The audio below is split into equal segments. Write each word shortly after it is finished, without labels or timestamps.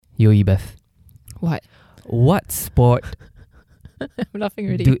Yo, Beth. What? What sport I'm laughing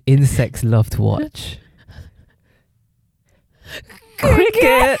already. do insects love to watch?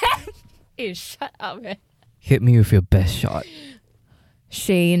 Cricket! Hey, shut up, man. Hit me with your best shot.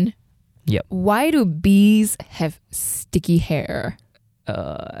 Shane. Yep. Why do bees have sticky hair?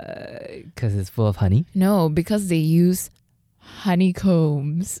 Because it's full of honey. No, because they use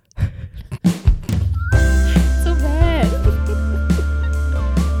honeycombs. So bad.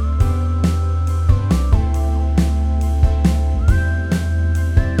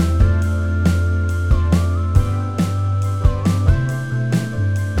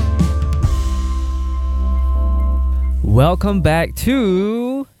 Welcome back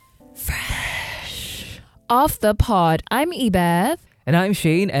to Fresh Off the pod. I'm Ebeth. And I'm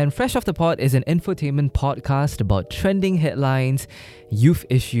Shane, and Fresh Off the Pod is an infotainment podcast about trending headlines, youth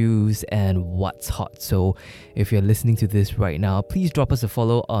issues, and what's hot. So if you're listening to this right now, please drop us a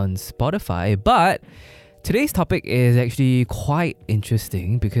follow on Spotify. But today's topic is actually quite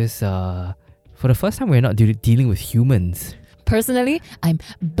interesting because for the first time, we're not dealing with humans. Personally, I'm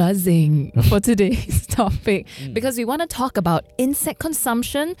buzzing for today's topic because we want to talk about insect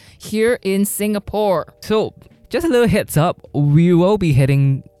consumption here in Singapore. So just a little heads up, we will be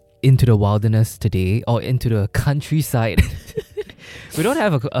heading into the wilderness today, or into the countryside. We don't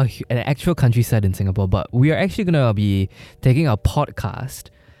have an actual countryside in Singapore, but we are actually going to be taking our podcast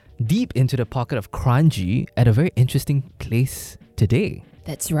deep into the pocket of Kranji at a very interesting place today.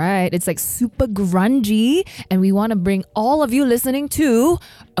 That's right. It's like super grungy, and we want to bring all of you listening to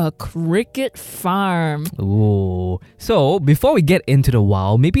a cricket farm. Oh, so before we get into the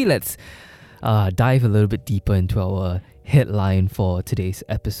wow, maybe let's dive a little bit deeper into our headline for today's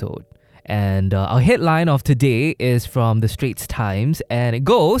episode. And our headline of today is from the Straits Times, and it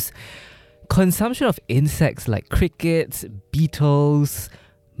goes, "Consumption of insects like crickets, beetles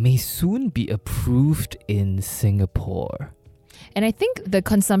may soon be approved in Singapore." And I think the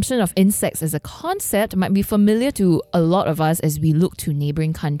consumption of insects as a concept might be familiar to a lot of us as we look to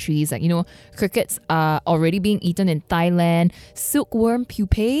neighboring countries. Like, crickets are already being eaten in Thailand. Silkworm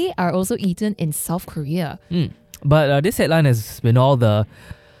pupae are also eaten in South Korea. But this headline has been all the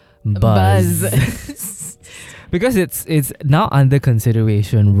buzz. Because it's now under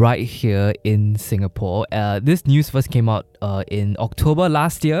consideration right here in Singapore. This news first came out in October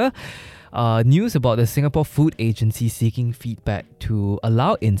last year. News about the Singapore Food Agency seeking feedback to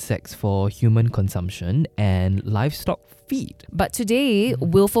allow insects for human consumption and livestock feed. But today,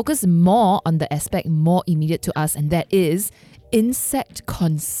 we'll focus more on the aspect more immediate to us, and that is insect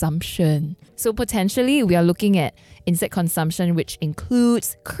consumption. So potentially, we are looking at insect consumption, which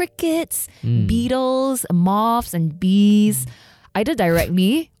includes crickets, beetles, moths, and bees, either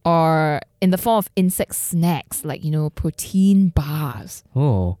directly or in the form of insect snacks, like, protein bars.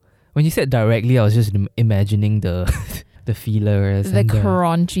 Oh. When you said directly, I was just imagining the feelers, the and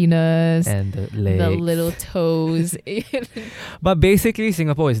crunchiness, and the legs, the little toes. But basically,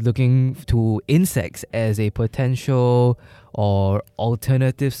 Singapore is looking to insects as a potential or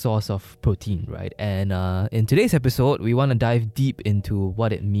alternative source of protein, right? And in today's episode, we want to dive deep into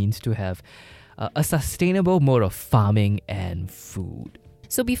what it means to have a sustainable mode of farming and food.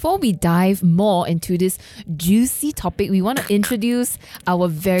 So before we dive more into this juicy topic, we want to introduce our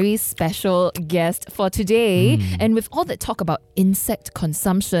very special guest for today. And with all that talk about insect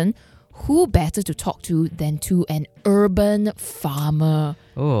consumption, who better to talk to than to an urban farmer?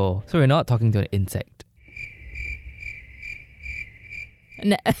 Oh, so we're not talking to an insect.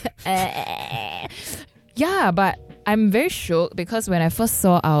 Yeah, but I'm very shocked because when I first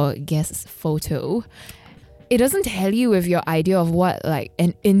saw our guest's photo, it doesn't tell you with your idea of what like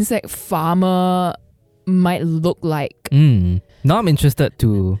an insect farmer might look like. Now I'm interested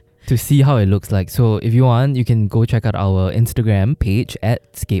to see how it looks like. So if you want, you can go check out our Instagram page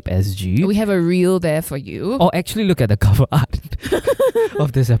at ScapeSG. We have a reel there for you. Or actually look at the cover art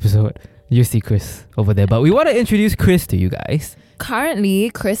of this episode. You see Chris over there. But we want to introduce Chris to you guys. Currently,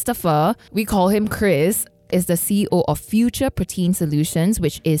 Christopher, we call him Chris, is the CEO of Future Protein Solutions,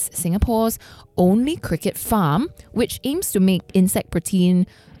 which is Singapore's only cricket farm, which aims to make insect protein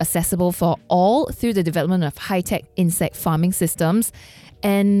accessible for all through the development of high-tech insect farming systems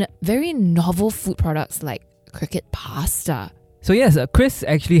and very novel food products like cricket pasta. So yes, Chris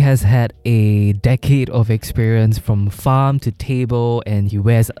actually has had a decade of experience from farm to table, and he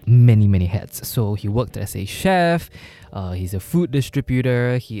wears many, many hats. So he worked as a chef, he's a food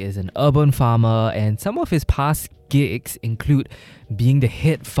distributor, he is an urban farmer, and some of his past gigs include being the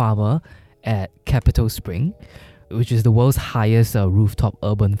head farmer at Capital Spring, which is the world's highest rooftop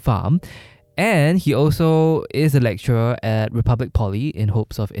urban farm. And he also is a lecturer at Republic Poly in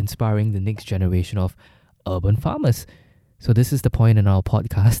hopes of inspiring the next generation of urban farmers. So this is the point in our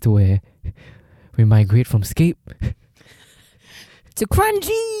podcast where we migrate from Scape to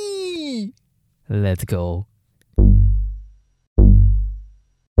Crunchy. Let's go.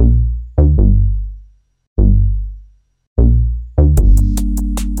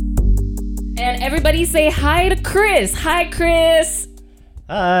 And everybody say hi to Chris. Hi, Chris.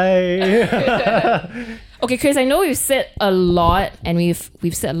 Hi. Okay, Chris, I know we've said a lot and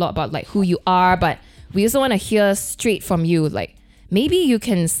we've said a lot about like who you are, but we also want to hear straight from you. Like maybe you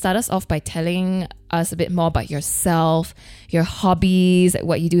can start us off by telling us a bit more about yourself, your hobbies, like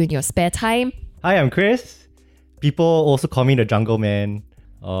what you do in your spare time. Hi, I'm Chris. People also call me the Jungle Man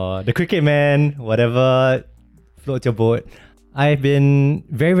or the Cricket Man, whatever floats your boat. I've been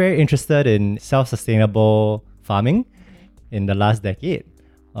very, very interested in self-sustainable farming in the last decade.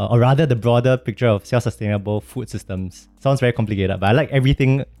 Or rather the broader picture of self-sustainable food systems. Sounds very complicated, but I like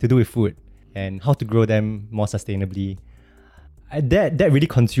everything to do with food and how to grow them more sustainably. That really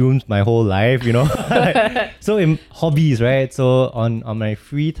consumes my whole life, you know. So in hobbies, right? So on my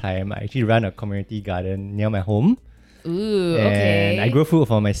free time, I actually run a community garden near my home. Ooh, and okay. I grow food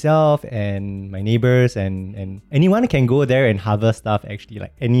for myself and my neighbors and anyone can go there and harvest stuff, actually,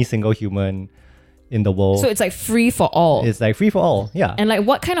 like any single human in the world. So it's like free for all. It's like free for all, yeah. And like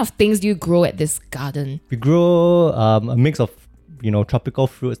what kind of things do you grow at this garden? We grow a mix of, tropical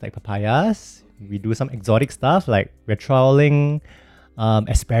fruits like papayas. We do some exotic stuff like we're trialing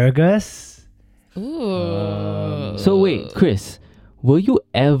asparagus. Ooh. So wait, Chris, were you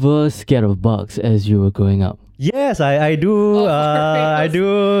ever scared of bugs as you were growing up? Yes, I do. I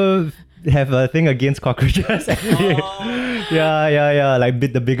do have a thing against cockroaches. Yeah. Like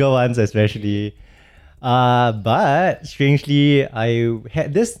the bigger ones especially. But strangely, I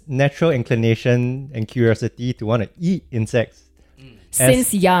had this natural inclination and curiosity to want to eat insects.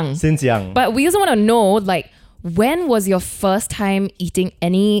 Since young. Since young. But we also want to know, like, when was your first time eating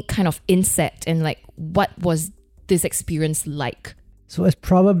any kind of insect and like what was this experience like? So it's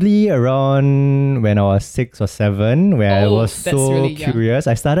probably around when I was 6 or 7 where I was that's so really young. curious.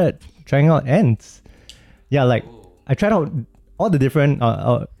 I started trying out ants. Yeah, like I tried out all the different,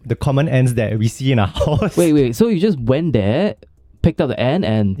 the common ants that we see in our house. Wait, so you just went there, picked up the ant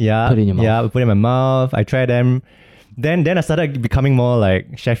and put it in your mouth? Yeah, put it in my mouth. I tried them. Then I started becoming more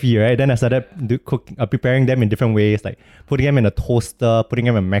like chefy, right? Then I started preparing them in different ways, like putting them in a toaster, putting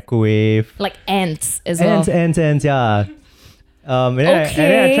them in a microwave. Like ants as well. Ants, yeah. And then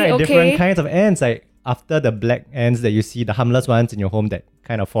I tried different kinds of ants, like after the black ants that you see, the harmless ones in your home that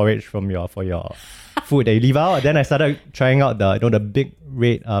kind of forage for your food that you leave out. Then I started trying out the big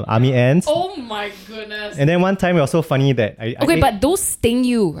red army ants. Oh my goodness. And then one time it was so funny that I but those sting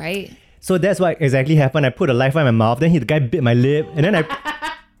you, right? So that's what exactly happened. I put a live one in my mouth. Then the guy bit my lip, and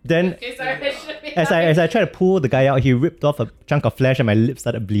then Okay, sorry, as I tried to pull the guy out, he ripped off a chunk of flesh, and my lip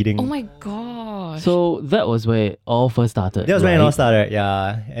started bleeding. Oh my gosh. So that was where it all first started. That was when it right? all started,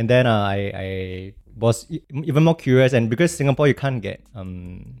 yeah. And then I was even more curious, and because Singapore you can't get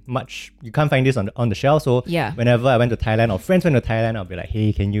much, you can't find this on the shelf. So Yeah. whenever I went to Thailand or friends went to Thailand, I'll be like,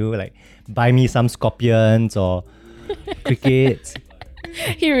 hey, can you like buy me some scorpions or crickets?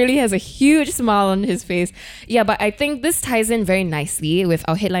 He really has a huge smile on his face. Yeah, but I think this ties in very nicely with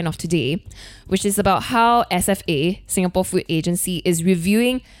our headline of today, which is about how SFA, Singapore Food Agency, is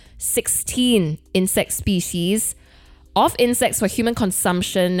reviewing 16 insect species of insects for human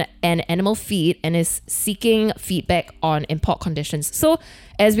consumption and animal feed and is seeking feedback on import conditions. So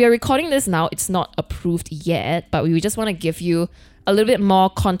as we are recording this now, it's not approved yet, but we just want to give you a little bit more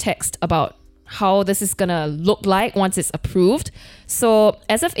context about how this is gonna look like once it's approved. So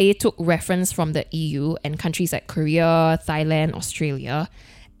SFA took reference from the EU and countries like Korea, Thailand, Australia.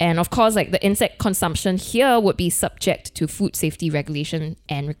 And of course, like the insect consumption here would be subject to food safety regulation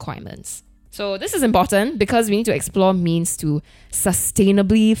and requirements. So this is important because we need to explore means to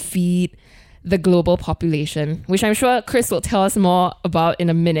sustainably feed the global population, which I'm sure Chris will tell us more about in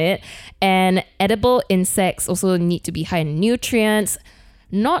a minute. And edible insects also need to be high in nutrients,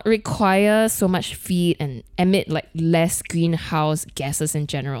 not require so much feed, and emit like less greenhouse gases in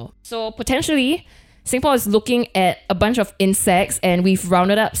general. So potentially, Singapore is looking at a bunch of insects and we've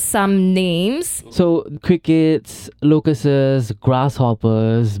rounded up some names. So crickets, locusts,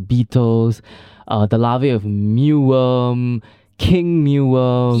 grasshoppers, beetles, the larvae of mealworm, king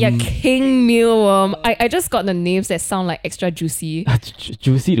mealworm. Yeah, king mealworm. I just got the names that sound like extra juicy.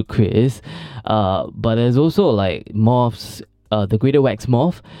 Juicy to Chris. But there's also like moths, the greater wax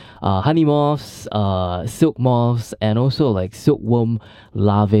moth, honey moths, silk moths, and also like silkworm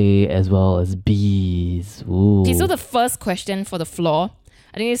larvae as well as bees. Ooh. Okay, so the first question for the floor,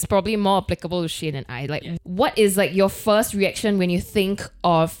 I think it's probably more applicable to Shane and I. Like, what is like your first reaction when you think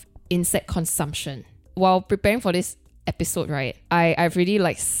of insect consumption? While preparing for this episode, right, I've really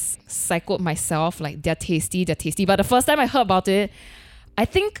like cycled myself, like they're tasty. But the first time I heard about it, I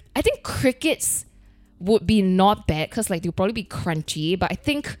think crickets would be not bad because like they'll probably be crunchy. But I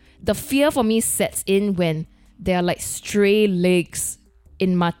think the fear for me sets in when there are like stray legs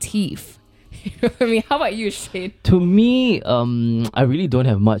in my teeth. You know what I mean? How about you, Shane? To me, I really don't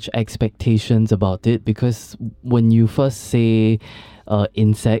have much expectations about it because when you first say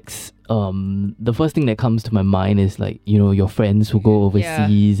insects, the first thing that comes to my mind is like, you know, your friends who go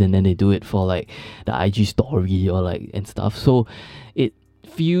overseas and then they do it for like the IG story or like and stuff. So it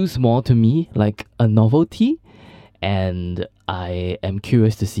feels more to me like a novelty, and I am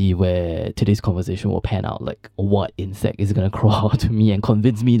curious to see where today's conversation will pan out, like what insect is gonna crawl out to me and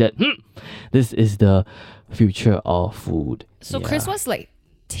convince me that this is the future of food. So Chris, what's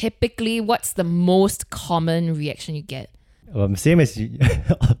the most common reaction you get? Same as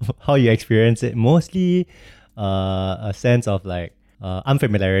how you experience it. Mostly a sense of like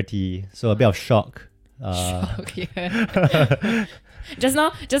unfamiliarity, so a bit of shock. Shock, yeah. Just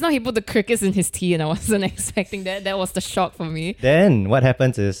now he put the crickets in his tea and I wasn't expecting that. That was the shock for me. Then what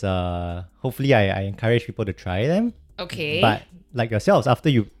happens is hopefully I encourage people to try them. Okay. But like yourselves, after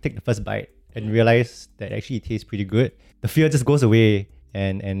you take the first bite and realize that actually it tastes pretty good, the fear just goes away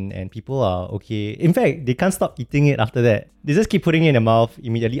and people are okay. In fact, they can't stop eating it after that. They just keep putting it in their mouth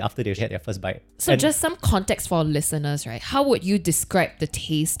immediately after they had their first bite. So just some context for our listeners, right? How would you describe the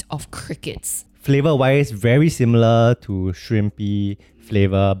taste of crickets? Flavor-wise, very similar to shrimpy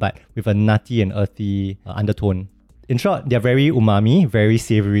flavor, but with a nutty and earthy undertone. In short, they're very umami, very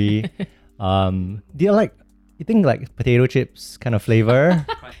savory. They're like eating like potato chips kind of flavor.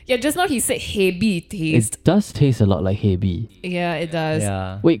 Yeah, just now he said heavy taste. It does taste a lot like hebi. Yeah, it does.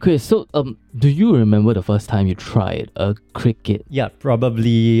 Yeah. Wait, Chris, so do you remember the first time you tried a cricket? Yeah,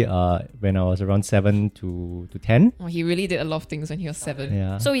 probably when I was around 7 to 10. Oh, he really did a lot of things when he was 7.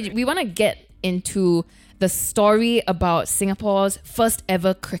 Yeah. So we want to get into the story about Singapore's first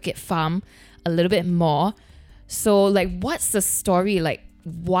ever cricket farm a little bit more. So like, what's the story? Like,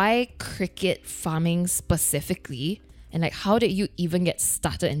 why cricket farming specifically? And like, how did you even get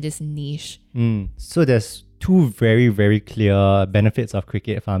started in this niche? So there's two very, very clear benefits of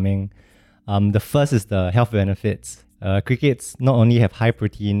cricket farming. The first is the health benefits. Crickets not only have high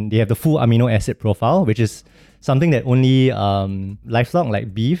protein, they have the full amino acid profile, which is something that only livestock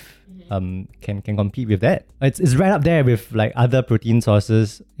like beef can compete with that. It's right up there with like other protein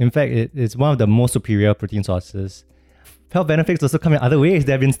sources. In fact, it's one of the most superior protein sources. Health benefits also come in other ways.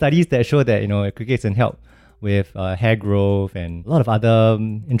 There have been studies that show that, you know, crickets can help with hair growth and a lot of other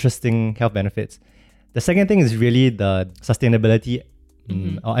interesting health benefits. The second thing is really the sustainability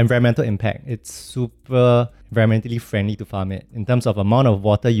or environmental impact. It's super environmentally friendly to farm it. In terms of amount of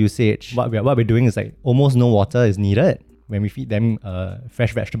water usage, what we're doing is like almost no water is needed when we feed them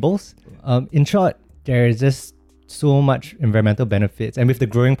fresh vegetables. In short, there is just so much environmental benefits, and with the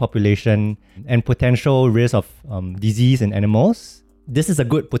growing population and potential risk of disease in animals, this is a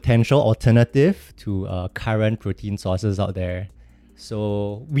good potential alternative to current protein sources out there.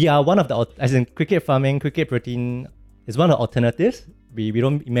 So we are one of the, as in cricket farming, cricket protein is one of the alternatives. We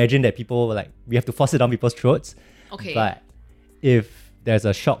don't imagine that people like, we have to force it down people's throats. Okay. But if there's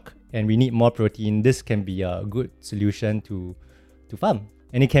a shock and we need more protein, this can be a good solution to farm.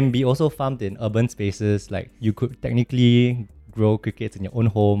 And it can be also farmed in urban spaces. Like you could technically grow crickets in your own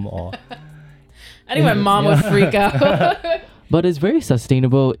home or... I think my mom would freak out. But it's very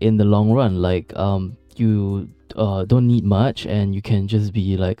sustainable in the long run. Like you don't need much and you can just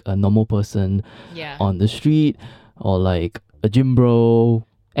be like a normal person on the street or like a gym bro.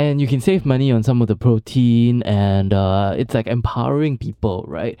 And you can save money on some of the protein and it's like empowering people,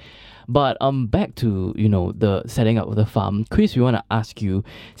 right? But back to, you know, the setting up of the farm. Chris, we want to ask you,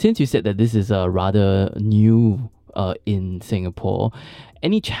 since you said that this is rather new in Singapore,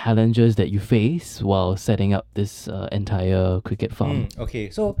 any challenges that you face while setting up this entire cricket farm? Okay,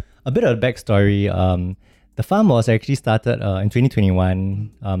 so a bit of the backstory. The farm was actually started in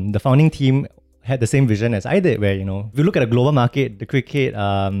 2021. The founding team had the same vision as I did, where, you know, if you look at the global market, the cricket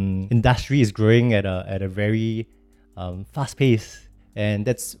industry is growing at a very fast pace, and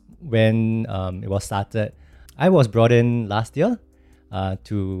that's when it was started. I was brought in last year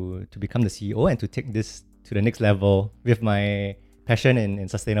to become the CEO and to take this to the next level with my passion in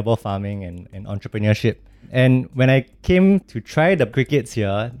sustainable farming and entrepreneurship. And when I came to try the crickets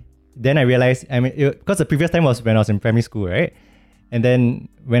here, then I realized, because the previous time was when I was in primary school, right? And then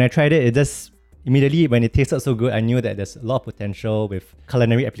when I tried it, it just immediately, when it tasted so good, I knew that there's a lot of potential with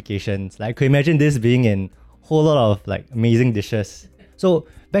culinary applications. Like, I could imagine this being in a whole lot of like amazing dishes. So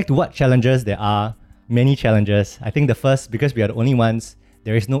back to what challenges there are, many challenges. I think the first, because we are the only ones,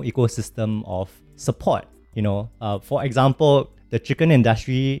 there is no ecosystem of support. For example, the chicken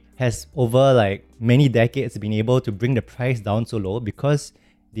industry has over like many decades been able to bring the price down so low because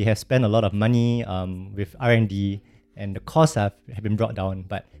they have spent a lot of money with R&D, and the costs have been brought down.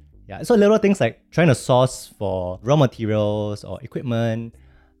 But yeah, so little things like trying to source for raw materials or equipment,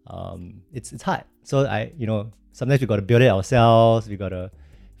 it's hard. So sometimes we got to build it ourselves. We got to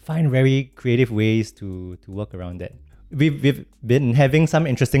find very creative ways to work around that. We've been having some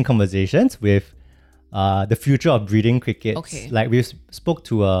interesting conversations with the future of breeding crickets. Okay. Like we spoke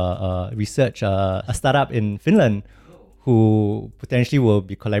to a startup in Finland who potentially will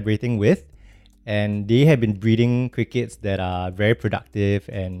be collaborating with, and they have been breeding crickets that are very productive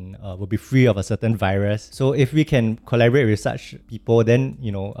and will be free of a certain virus. So if we can collaborate with such people, then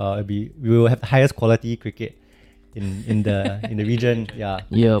we will have the highest quality cricket in the region. Yeah.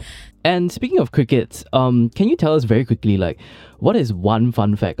 Yep. And speaking of crickets, can you tell us very quickly, like, what is one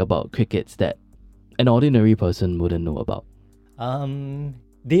fun fact about crickets that an ordinary person wouldn't know about?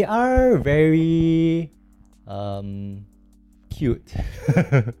 They are very cute.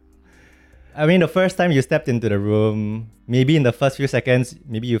 I mean, the first time you stepped into the room, maybe in the first few seconds,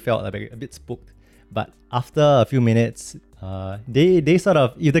 maybe you felt like a bit spooked. But after a few minutes, they sort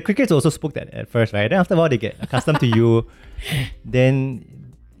of, if the crickets also spooked at first, right? Then after a while, they get accustomed to you. Then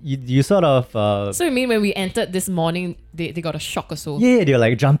you sort of... So you mean when we entered this morning, they got a shock or so? Yeah, they're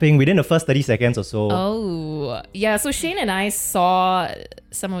like jumping within the first 30 seconds or so. Oh, yeah. So Shane and I saw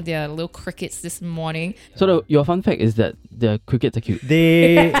some of their little crickets this morning. So your fun fact is that the crickets are cute.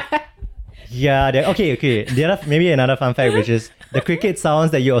 They... Yeah, okay. Maybe another fun fact, which is the cricket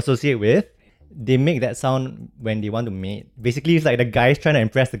sounds that you associate with, they make that sound when they want to mate. Basically, it's like the guys trying to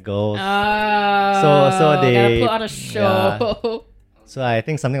impress the girls. So they gotta put on a show. Yeah. So I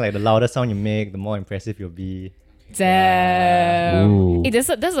think something like the louder sound you make, the more impressive you'll be. Damn. Hey, there's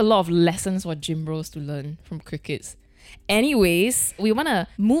a lot of lessons for gym bros to learn from crickets. Anyways, we want to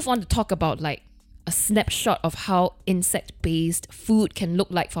move on to talk about like a snapshot of how insect-based food can look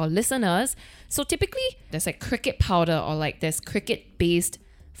like for our listeners. So typically, there's like cricket powder, or like there's cricket-based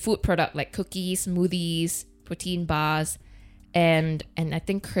food product like cookies, smoothies, protein bars, and I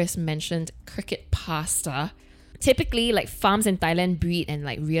think Chris mentioned cricket pasta. Typically, like farms in Thailand breed and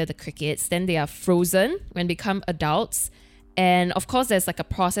like rear the crickets. Then they are frozen when they become adults. And of course, there's like a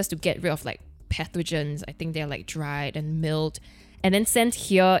process to get rid of like pathogens. I think they're like dried and milled and then sent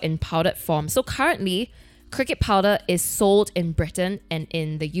here in powdered form. So currently, cricket powder is sold in Britain and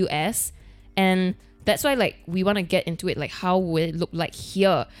in the US. And that's why like we want to get into it, like how will it look like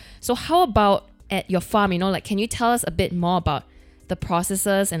here? So how about at your farm, like can you tell us a bit more about the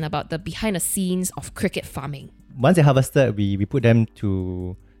processes and about the behind the scenes of cricket farming? Once they're harvested, we put them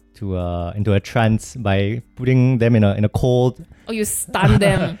into a trance by putting them in a cold. Oh, you stun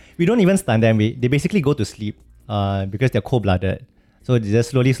them. We don't even stun them. They basically go to sleep because they're cold-blooded. So they just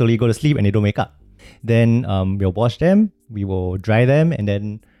slowly go to sleep and they don't wake up. Then we'll wash them, we will dry them, and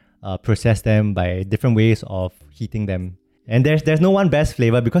then process them by different ways of heating them. And there's no one best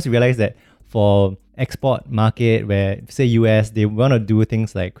flavor, because we realize that for export market, where say US, they want to do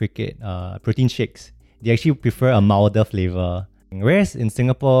things like cricket protein shakes. They actually prefer a milder flavor. Whereas in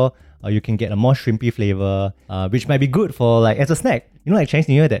Singapore, you can get a more shrimpy flavor, which might be good for like as a snack. Like Chinese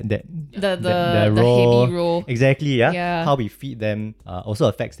New Year, the roll, heavy roll. Exactly, yeah. How we feed them also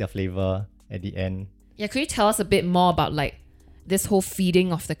affects their flavor at the end. Yeah, could you tell us a bit more about like this whole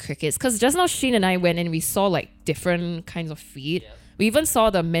feeding of the crickets? Because just now Shane and I went and we saw like different kinds of feed. We even saw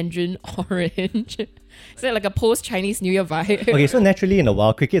the Mandarin orange. Is that like a post-Chinese New Year vibe? Okay, so naturally in the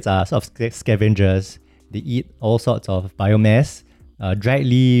wild, crickets are sort of scavengers. They eat all sorts of biomass, dried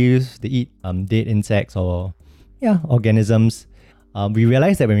leaves, they eat dead insects or organisms. We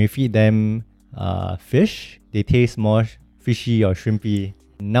realized that when we feed them fish, they taste more fishy or shrimpy.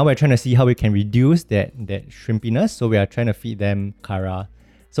 Now we're trying to see how we can reduce that shrimpiness, so we are trying to feed them okara.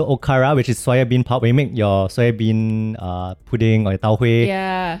 So okara, which is soya bean pulp, when you make your soya bean pudding or tau hui,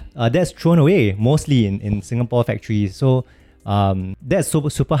 that's thrown away mostly in Singapore factories. So that's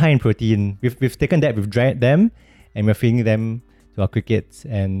super high in protein. We've taken that, we've dried them, and we're feeding them to our crickets.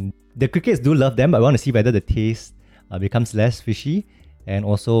 And the crickets do love them, but we want to see whether the taste becomes less fishy. and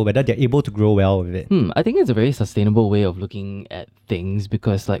also whether they're able to grow well with it. I think it's a very sustainable way of looking at things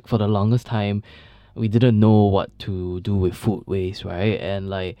because like for the longest time, we didn't know what to do with food waste, right? And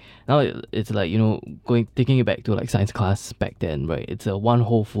like now it's like, taking it back to like science class back then, right? It's a one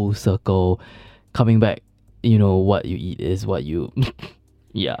whole full circle coming back, what you eat is what you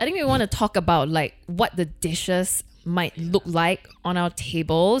yeah. I think we want to talk about like what the dishes might look like on our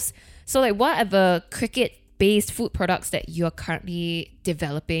tables. So like what are the cricket based food products that you're currently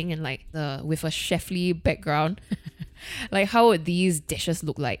developing and like with a chefly background? Like how would these dishes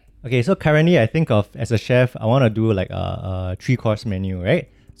look like? Okay, so currently I think of as a chef, I want to do like a 3-course menu, right?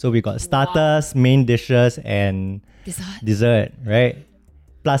 So we got starters, main dishes, and dessert, right?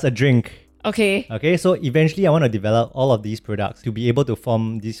 Plus a drink. Okay, so eventually I want to develop all of these products to be able to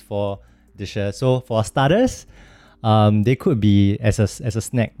form these 4 dishes. So for starters, they could be as a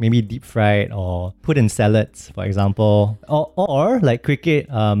snack, maybe deep fried or put in salads, for example, or like cricket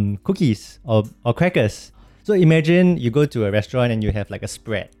cookies or crackers. So imagine you go to a restaurant and you have like a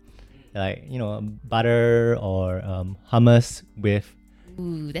spread, like butter or hummus with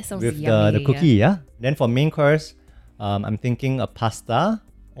that sounds with yummy, the cookie, yeah. Then for main course, I'm thinking a pasta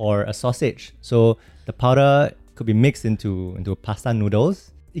or a sausage. So the powder could be mixed into pasta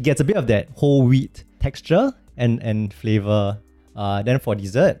noodles. It gets a bit of that whole wheat texture and flavor. Then for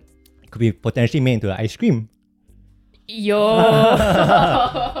dessert, it could be potentially made into ice cream.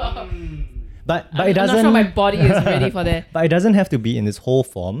 But it doesn't. I'm not sure my body is ready for that. But it doesn't have to be in this whole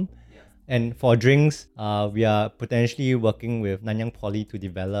form. And for drinks, we are potentially working with Nanyang Poly to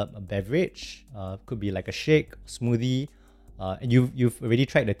develop a beverage. Could be like a shake, smoothie. And you've already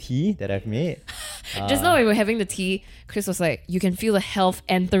tried the tea that I've made. Just now when we were having the tea, Chris was like, you can feel the health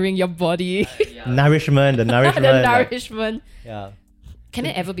entering your body. Nourishment, the nourishment. The nourishment. Yeah. Can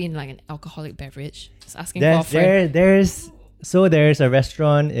it ever be in like an alcoholic beverage? Just asking for a friend. There's a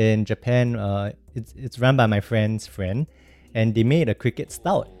restaurant in Japan. It's run by my friend's friend, and they made a cricket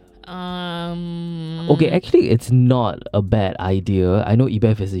stout. Okay, actually, it's not a bad idea. I know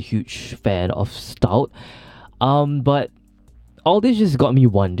Ibef is a huge fan of stout. But all this just got me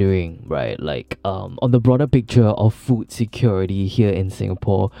wondering, right? Like, on the broader picture of food security here in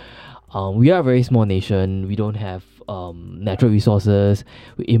Singapore, we are a very small nation. We don't have natural resources.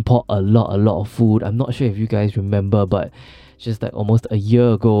 We import a lot of food. I'm not sure if you guys remember, but just like almost a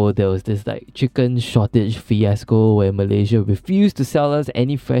year ago, there was this like chicken shortage fiasco where Malaysia refused to sell us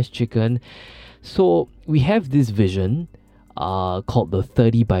any fresh chicken. So we have this vision called the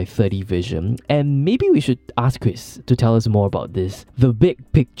 30 by 30 vision, and maybe we should ask Chris to tell us more about this, the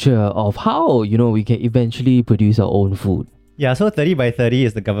big picture of how we can eventually produce our own food. Yeah, so 30 by 30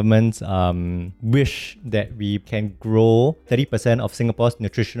 is the government's wish that we can grow 30% of Singapore's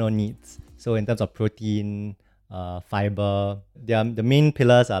nutritional needs. So in terms of protein, fiber, the main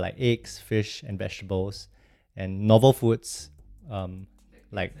pillars are like eggs, fish, and vegetables, and novel foods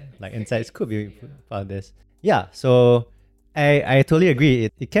like insects could be part of this. Yeah, so I totally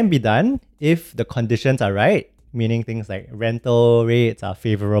agree. It can be done if the conditions are right, meaning things like rental rates are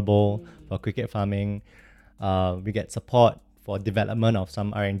favorable for cricket farming. We get support for development of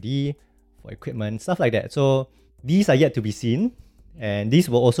some R&D, for equipment, stuff like that. So these are yet to be seen, and these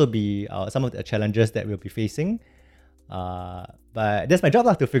will also be some of the challenges that we'll be facing. But that's my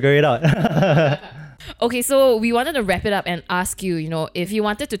job to figure it out. Okay, so we wanted to wrap it up and ask you, if you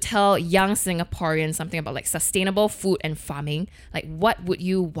wanted to tell young Singaporeans something about like sustainable food and farming, like what would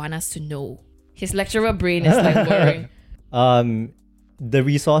you want us to know? His lecturer brain is like worrying. The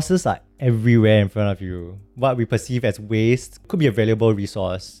resources are everywhere in front of you. What we perceive as waste could be a valuable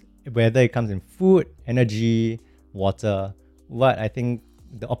resource, whether it comes in food, energy, water. What I think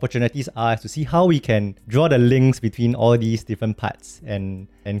the opportunities are to see how we can draw the links between all these different parts and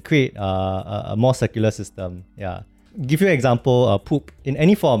create a more circular system. Yeah. Give you an example, poop in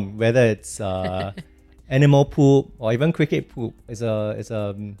any form, whether it's animal poop or even cricket poop, is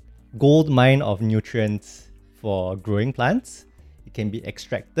a gold mine of nutrients for growing plants. It can be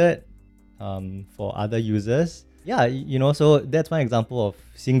extracted for other users. Yeah, so that's one example of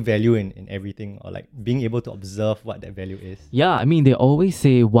seeing value in everything, or like being able to observe what that value is. Yeah, I mean, they always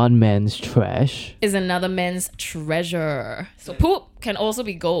say one man's trash is another man's treasure. So poop can also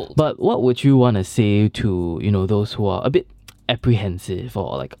be gold. But what would you want to say to, those who are a bit apprehensive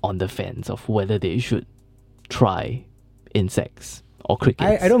or like on the fence of whether they should try insects or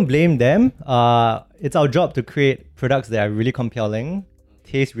crickets? I don't blame them. It's our job to create products that are really compelling,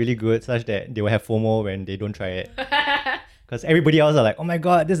 taste really good, such that they will have FOMO when they don't try it. Because everybody else are like, oh my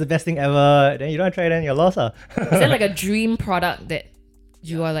god, this is the best thing ever. Then you don't try it, then you're lost. Is there like a dream product that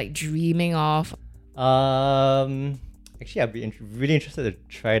you are like dreaming of? Actually, I'd be really interested to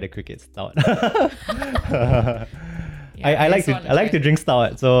try the cricket stout. Yeah, I like to drink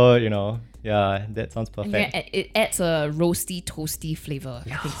stout, so yeah, that sounds perfect. Yeah, it adds a roasty, toasty flavor.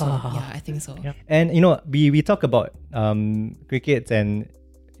 I think so. Yeah, I think so. Yeah. And we talk about crickets, and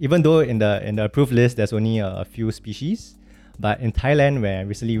even though in the approved list there's only a few species, but in Thailand where I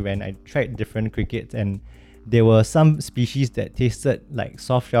recently went, I tried different crickets, and there were some species that tasted like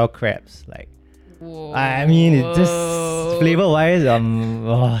soft shell crabs. Like, Whoa. I mean, it just flavor wise,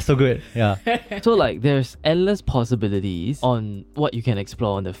 so good. Yeah. So like there's endless possibilities on what you can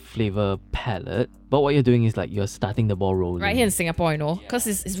explore on the flavor palette. But what you're doing is like you're starting the ball rolling. Right here in Singapore, because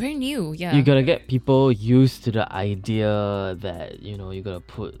it's very new. Yeah. You gotta get people used to the idea that you gotta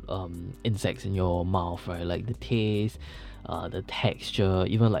put insects in your mouth, right? Like the taste, the texture,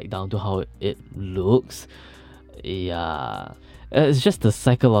 even like down to how it looks. Yeah. It's just the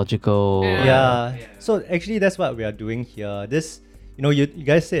psychological. Yeah. So actually, that's what we are doing here. This, you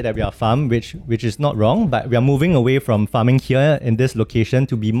guys said that we are a farm, which is not wrong, but we are moving away from farming here in this location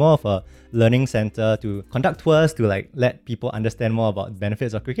to be more of a learning center, to conduct tours, to like let people understand more about the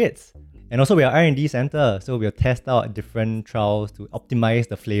benefits of crickets. And also, we are R&D center, so we'll test out different trials to optimize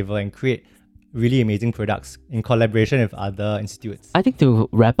the flavor and create really amazing products in collaboration with other institutes. I think to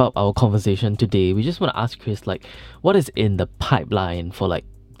wrap up our conversation today, we just want to ask Chris, like, what is in the pipeline for like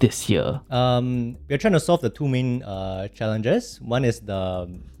this year? We're trying to solve the two main challenges. One is the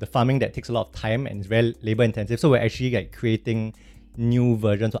farming that takes a lot of time and is very labor intensive. So we're actually like creating new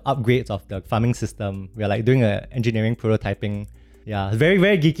versions or upgrades of the farming system. We're like doing engineering prototyping. Yeah, very,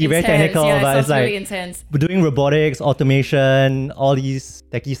 very geeky, very technical, but it's like really intense. We're doing robotics, automation, all these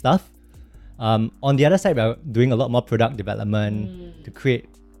techie stuff. On the other side, we're doing a lot more product development to create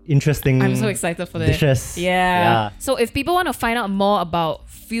interesting I'm so excited for this. Dishes. Yeah. So if people want to find out more about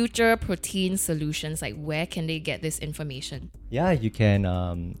future protein solutions, like where can they get this information? Yeah, you can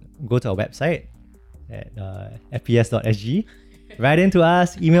go to our website at fps.sg. Write into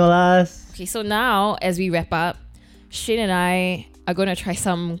us, email us. Okay, so now as we wrap up, Shane and I are going to try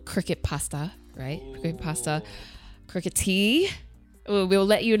some cricket pasta, right? Cricket pasta, cricket tea. We'll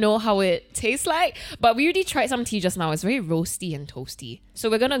let you know how it tastes like. But we already tried some tea just now. It's very roasty and toasty. So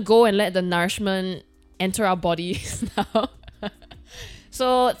we're going to go and let the nourishment enter our bodies now.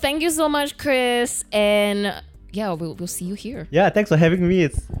 So thank you so much, Chris. And yeah, we'll see you here. Yeah, thanks for having me.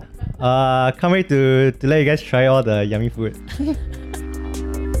 It's can't wait to let you guys try all the yummy food.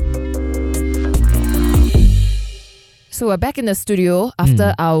 So we're back in the studio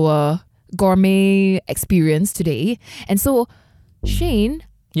after our gourmet experience today. And so Shane,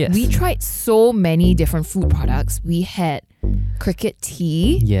 Yes. we tried so many different food products. We had cricket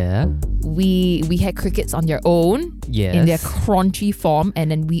tea. Yeah. We had crickets on their own Yes. in their crunchy form. And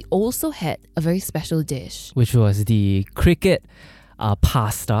then we also had a very special dish. Which was the cricket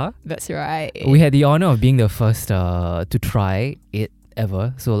pasta. That's right. We had the honor of being the first to try it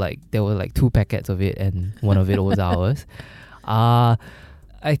ever. So like there were like 2 packets of it and one of it was ours.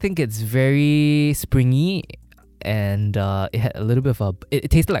 I think it's very springy and it had a little bit of it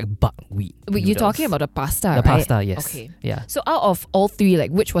tasted like buckwheat. Wait, you're noodles. talking about the pasta, the right? pasta, yes. Okay. Yeah. So out of all 3,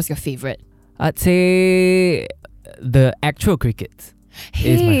 like which was your favorite? I'd say the actual crickets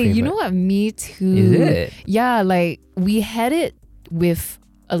is my Hey, you favorite. know what? Me too. Is it? Yeah, like we had it with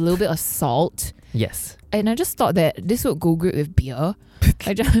a little bit of salt. Yes. And I just thought that this would go great with beer.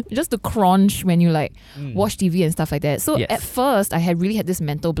 Like just the crunch when you like watch TV and stuff like that. So Yes. at first, I had this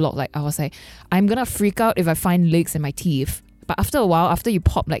mental block. Like I was like, I'm gonna freak out if I find legs in my teeth. But after a while, after you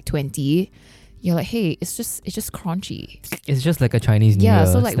pop like 20, you're like, hey, it's just crunchy. It's just like a Chinese New Year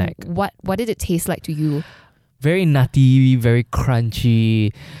So like, snack. what did it taste like to you? Very nutty, very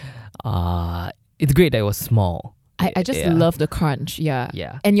crunchy. It's great that it was small. I just Yeah. love the crunch. Yeah.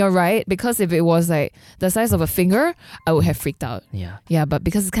 Yeah. And you're right, because if it was like the size of a finger, I would have freaked out. Yeah. Yeah, but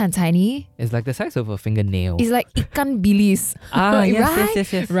because it's kind of tiny, It's like the size of a fingernail. it's like ikan bilis. Yes,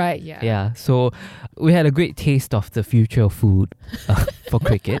 right? yes. Right, yeah. Yeah, so we had a great taste of the future food for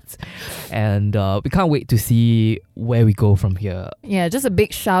crickets, and we can't wait to see where we go from here. Yeah, just a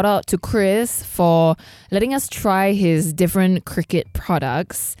big shout out to Chris for letting us try his different cricket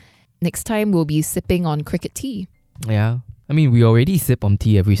products. Next time we'll be sipping on cricket tea. Yeah, I mean we already sip on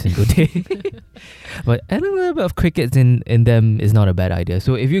tea every single day, but add a little bit of crickets in them is not a bad idea.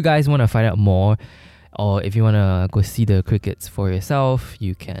 So if you guys want to find out more, or if you want to go see the crickets for yourself,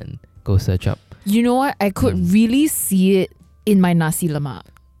 you can go search up. You know what? I could really see it in my nasi lemak.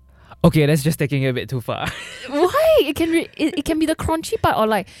 Okay, that's just taking it a bit too far. Why? It can be the crunchy part, or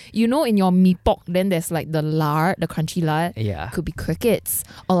like, you know, in your mee pok, then there's like the lard, the crunchy lard. Yeah. Could be crickets,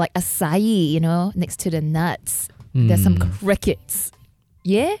 or like acai, you know, next to the nuts. There's some crickets.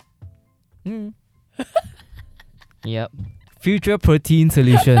 Yeah? Yep. Future protein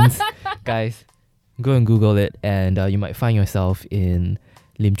solutions. Guys, go and Google it, and you might find yourself in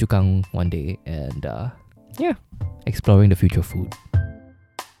Lim Chu Kang one day, and exploring the future of food.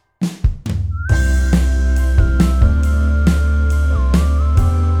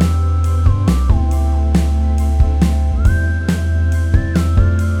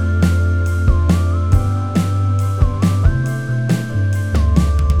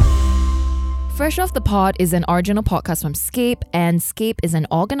 Fresh Off the Pod is an original podcast from Scape, and Scape is an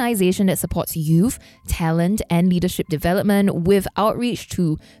organization that supports youth, talent, and leadership development with outreach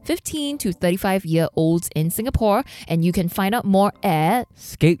to 15 to 35-year-olds in Singapore. And you can find out more at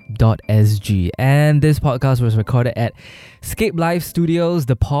Scape.sg. And this podcast was recorded at Scape Live Studios,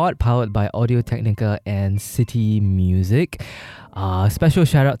 the pod powered by Audio Technica and City Music. Special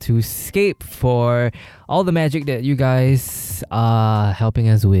shout out to Scape for all the magic that you guys are helping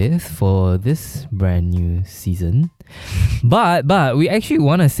us with for this brand new season. But we actually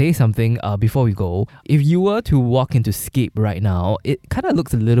want to say something before we go. If you were to walk into Scape right now, it kind of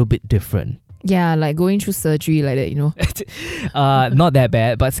looks a little bit different. Yeah, like going through surgery like that, you know. Not that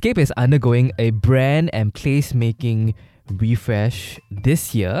bad, but Scape is undergoing a brand and placemaking refresh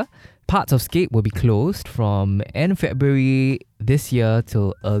this year. Parts of Scape will be closed from end February this year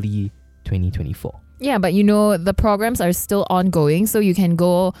till early 2024. Yeah, but you know, the programs are still ongoing, so you can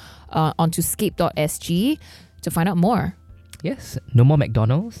go onto scape.sg to find out more. Yes, no more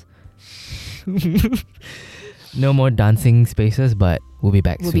McDonald's. No more dancing spaces, but we'll be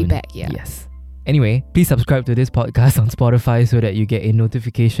back soon. We'll be back, yeah. Yes. Anyway, please subscribe to this podcast on Spotify so that you get a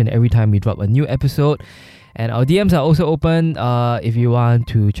notification every time we drop a new episode. And our DMs are also open if you want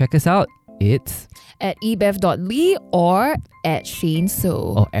to check us out. It's at ebev.lee or at Shane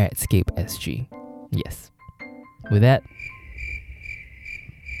So. Or at ScapeSG. Yes. With that,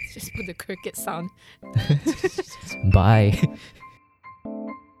 just put the cricket sound. bye.